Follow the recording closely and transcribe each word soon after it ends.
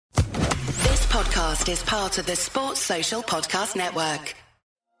podcast is part of the Sports Social Podcast Network.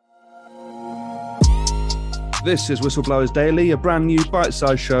 This is Whistleblowers Daily, a brand new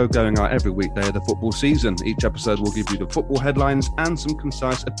bite-sized show going out every weekday of the football season. Each episode will give you the football headlines and some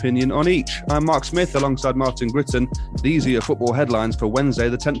concise opinion on each. I'm Mark Smith alongside Martin Gritton. These are your football headlines for Wednesday,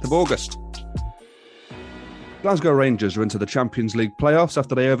 the 10th of August. Glasgow Rangers are into the Champions League playoffs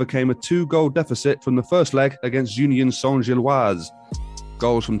after they overcame a 2-goal deficit from the first leg against Union Saint-Gilloise.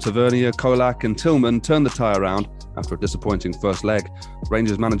 Goals from Tavernier, Kolak and Tillman turned the tie around after a disappointing first leg.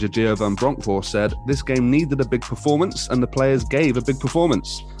 Rangers manager Gio van Bronckhorst said this game needed a big performance and the players gave a big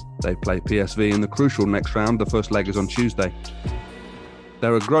performance. They play PSV in the crucial next round. The first leg is on Tuesday.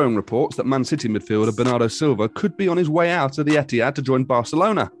 There are growing reports that Man City midfielder Bernardo Silva could be on his way out of the Etihad to join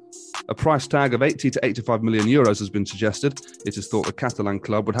Barcelona. A price tag of 80 to 85 million euros has been suggested. It is thought the Catalan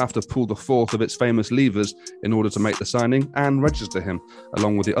club would have to pull the fourth of its famous levers in order to make the signing and register him,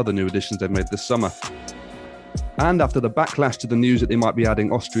 along with the other new additions they've made this summer. And after the backlash to the news that they might be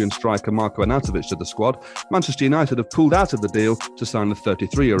adding Austrian striker Marko Arnautovic to the squad, Manchester United have pulled out of the deal to sign the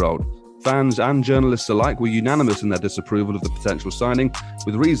 33-year-old. Fans and journalists alike were unanimous in their disapproval of the potential signing,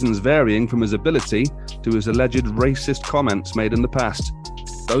 with reasons varying from his ability to his alleged racist comments made in the past.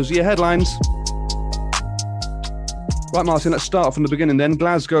 Those are your headlines. Right, Martin, let's start from the beginning then.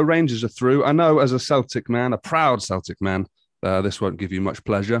 Glasgow Rangers are through. I know as a Celtic man, a proud Celtic man, this won't give you much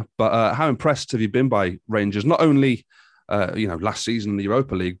pleasure, but how impressed have you been by Rangers? Not only, last season in the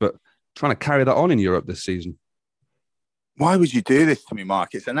Europa League, but trying to carry that on in Europe this season. Why would you do this to me,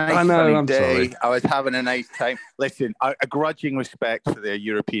 Mark? It's a nice sunny day. Sorry. I was having a nice time. Listen, a grudging respect for their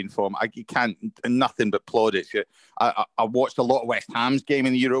European form. You can't, nothing but plaudits. I watched a lot of West Ham's game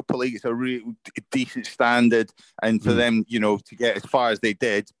in the Europa League. It's a really decent standard. And for them, to get as far as they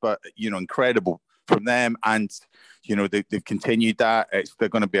did, but, incredible from them. And, they've continued that. They're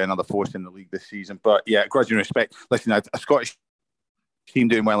going to be another force in the league this season. But, yeah, grudging respect. Listen, a Scottish team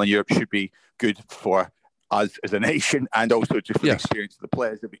doing well in Europe should be good for us as a nation, and also just for the experience of the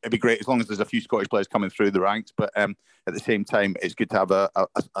players. It'd be great as long as there's a few Scottish players coming through the ranks. But at the same time, it's good to have a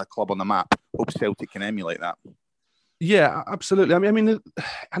club on the map. Hope Celtic can emulate that. Yeah, absolutely. I mean,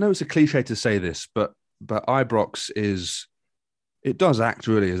 I know it's a cliche to say this, but Ibrox it does act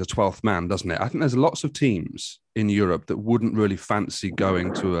really as a 12th man, doesn't it? I think there's lots of teams in Europe that wouldn't really fancy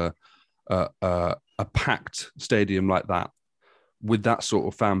going to a packed stadium like that with that sort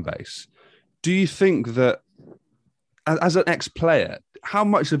of fan base. Do you think that, as an ex-player, how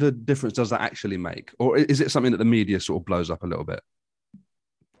much of a difference does that actually make? Or is it something that the media sort of blows up a little bit?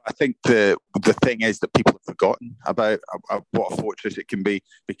 I think the thing is that people have forgotten about what a fortress it can be,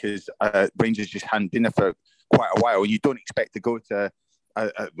 because Rangers just hadn't been there for quite a while. You don't expect to go to,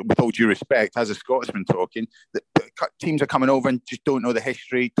 with all due respect, as a Scotsman talking, the teams are coming over and just don't know the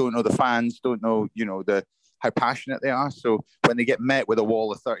history, don't know the fans, don't know, how passionate they are. So when they get met with a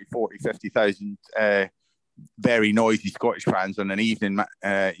wall of 30, 40, 50,000 very noisy Scottish fans on an evening,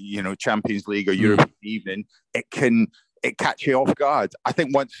 Champions League or European evening, it catch you off guard. I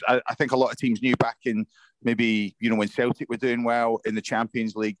think a lot of teams knew back in maybe, when Celtic were doing well in the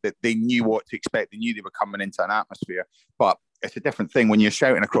Champions League, that they knew what to expect. They knew they were coming into an atmosphere. But it's a different thing when you're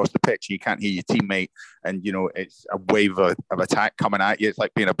shouting across the pitch and you can't hear your teammate, and, it's a wave of attack coming at you. It's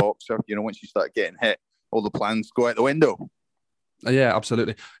like being a boxer. Once you start getting hit, all the plans go out the window. Yeah,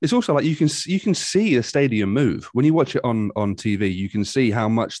 absolutely. It's also like you can see the stadium move. When you watch it on TV, you can see how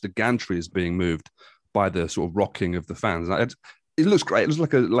much the gantry is being moved by the sort of rocking of the fans. It looks great. It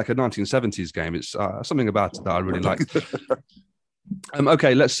looks like a 1970s game. It's something about it that I really like.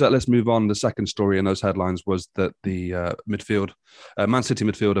 Okay, let's move on. The second story in those headlines was that the Man City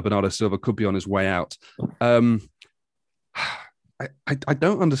midfielder Bernardo Silva could be on his way out. I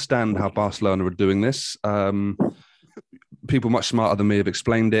don't understand how Barcelona are doing this. People much smarter than me have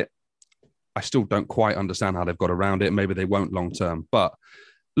explained it. I still don't quite understand how they've got around it. Maybe they won't long term, but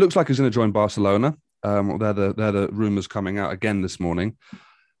looks like he's going to join Barcelona. They're the rumours coming out again this morning.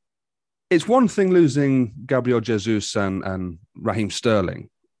 It's one thing losing Gabriel Jesus and Raheem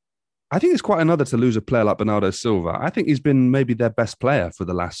Sterling. I think it's quite another to lose a player like Bernardo Silva. I think he's been maybe their best player for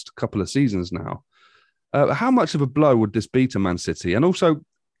the last couple of seasons now. How much of a blow would this be to Man City? And also,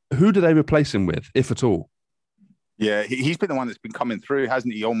 who do they replace him with, if at all? Yeah, he's been the one that's been coming through,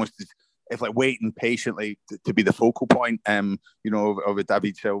 hasn't he? Almost it's like waiting patiently to be the focal point, over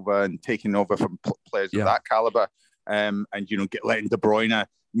David Silva and taking over from players of that caliber, and letting De Bruyne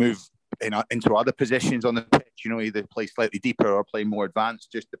move into other positions on the pitch. Either play slightly deeper or play more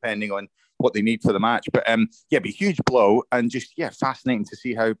advanced, just depending on what they need for the match. But it'd be a huge blow, and just fascinating to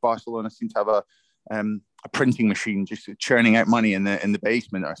see how Barcelona seem to have a printing machine just churning out money in the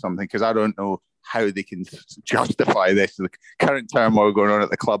basement or something, because I don't know how they can justify this, the current turmoil going on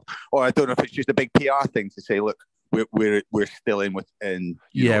at the club. Or I don't know if it's just a big PR thing to say, look, we're still in with, and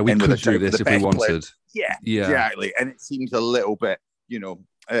we could do this if we wanted. Yeah, exactly. And it seems a little bit,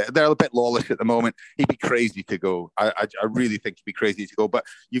 they're a bit lawless at the moment. He'd be crazy to go. I really think he'd be crazy to go. But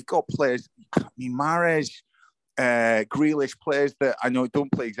you've got players, I mean, Mahrez, Grealish, players that I know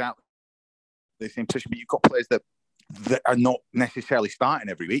don't play exactly the same position, but you've got players that are not necessarily starting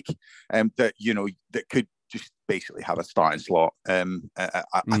every week, that could just basically have a starting slot. I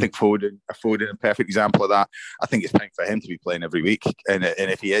think Foden, a perfect example of that. I think it's time for him to be playing every week, and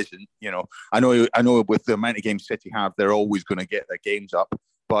if he isn't, I know with the amount of games City have, they're always going to get their games up,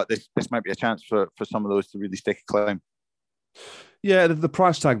 but this might be a chance for some of those to really stick a claim. Yeah, the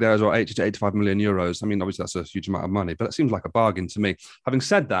price tag there is 80 to 85 million euros. I mean, obviously that's a huge amount of money, but it seems like a bargain to me. Having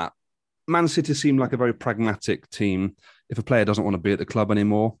said that, Man City seem like a very pragmatic team. If a player doesn't want to be at the club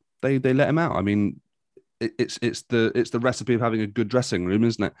anymore, they let him out. I mean, it's the recipe of having a good dressing room,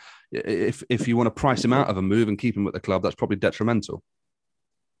 isn't it? If you want to price him out of a move and keep him at the club, that's probably detrimental.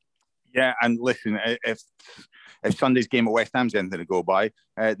 Yeah, and listen, if Sunday's game at West Ham's anything to go by,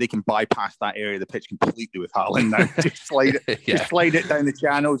 they can bypass that area of the pitch completely with Haaland now. Just slide it down the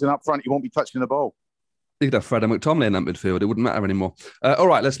channels, and up front, you won't be touching the ball. You could have Fred and McTominay in that midfield. It wouldn't matter anymore. All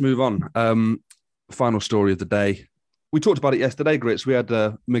right, let's move on. Final story of the day. We talked about it yesterday, Grits. We had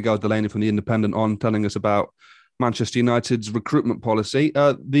Miguel Delaney from The Independent on telling us about Manchester United's recruitment policy.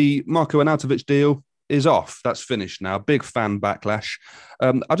 The Marko Arnautovic deal is off. That's finished now. Big fan backlash.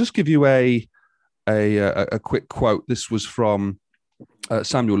 I'll just give you a quick quote. This was from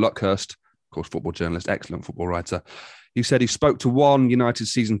Samuel Luckhurst, of course, football journalist, excellent football writer. He said he spoke to one United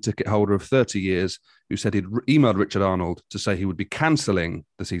season ticket holder of 30 years who said he'd emailed Richard Arnold to say he would be cancelling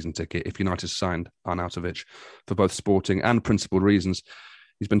the season ticket if United signed Arnautovic for both sporting and principled reasons.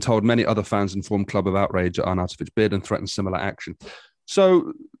 He's been told many other fans informed club of outrage at Arnautovic's bid and threatened similar action.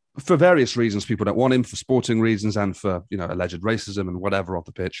 So, for various reasons, people don't want him, for sporting reasons and for alleged racism and whatever off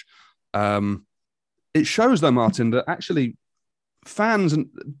the pitch. It shows, though, Martin, that actually fans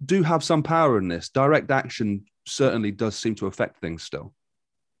do have some power in this. Direct action certainly does seem to affect things still.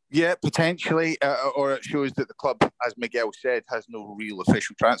 Yeah, potentially, or it shows that the club, as Miguel said, has no real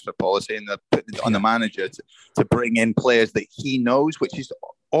official transfer policy, and they're putting it on the manager to bring in players that he knows, which is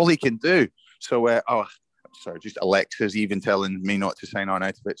all he can do. So, sorry, just Alexa's even telling me not to sign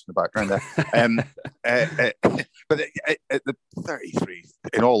Arnautovic in the background there. But at the 33,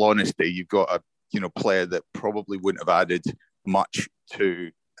 in all honesty, you've got a player that probably wouldn't have added much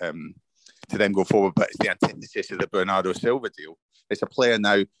to them go forward, but it's the antithesis of the Bernardo Silva deal. It's a player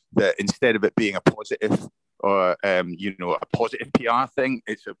now that instead of it being a positive or a positive PR thing,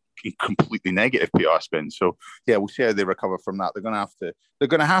 it's a completely negative PR spin. So yeah, we'll see how they recover from that. They're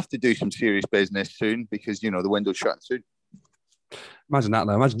going to have to do some serious business soon because the window's shutting soon. Imagine that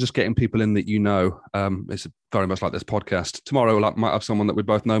though. Imagine just getting people in that it's very much like this podcast. Tomorrow we might have someone that we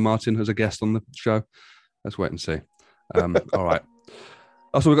both know, Martin, as a guest on the show. Let's wait and see. All right.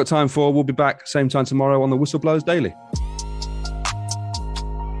 That's all we've got time for. We'll be back same time tomorrow on the Whistleblowers Daily.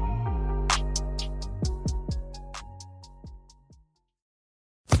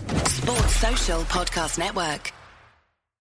 Sports Social Podcast Network.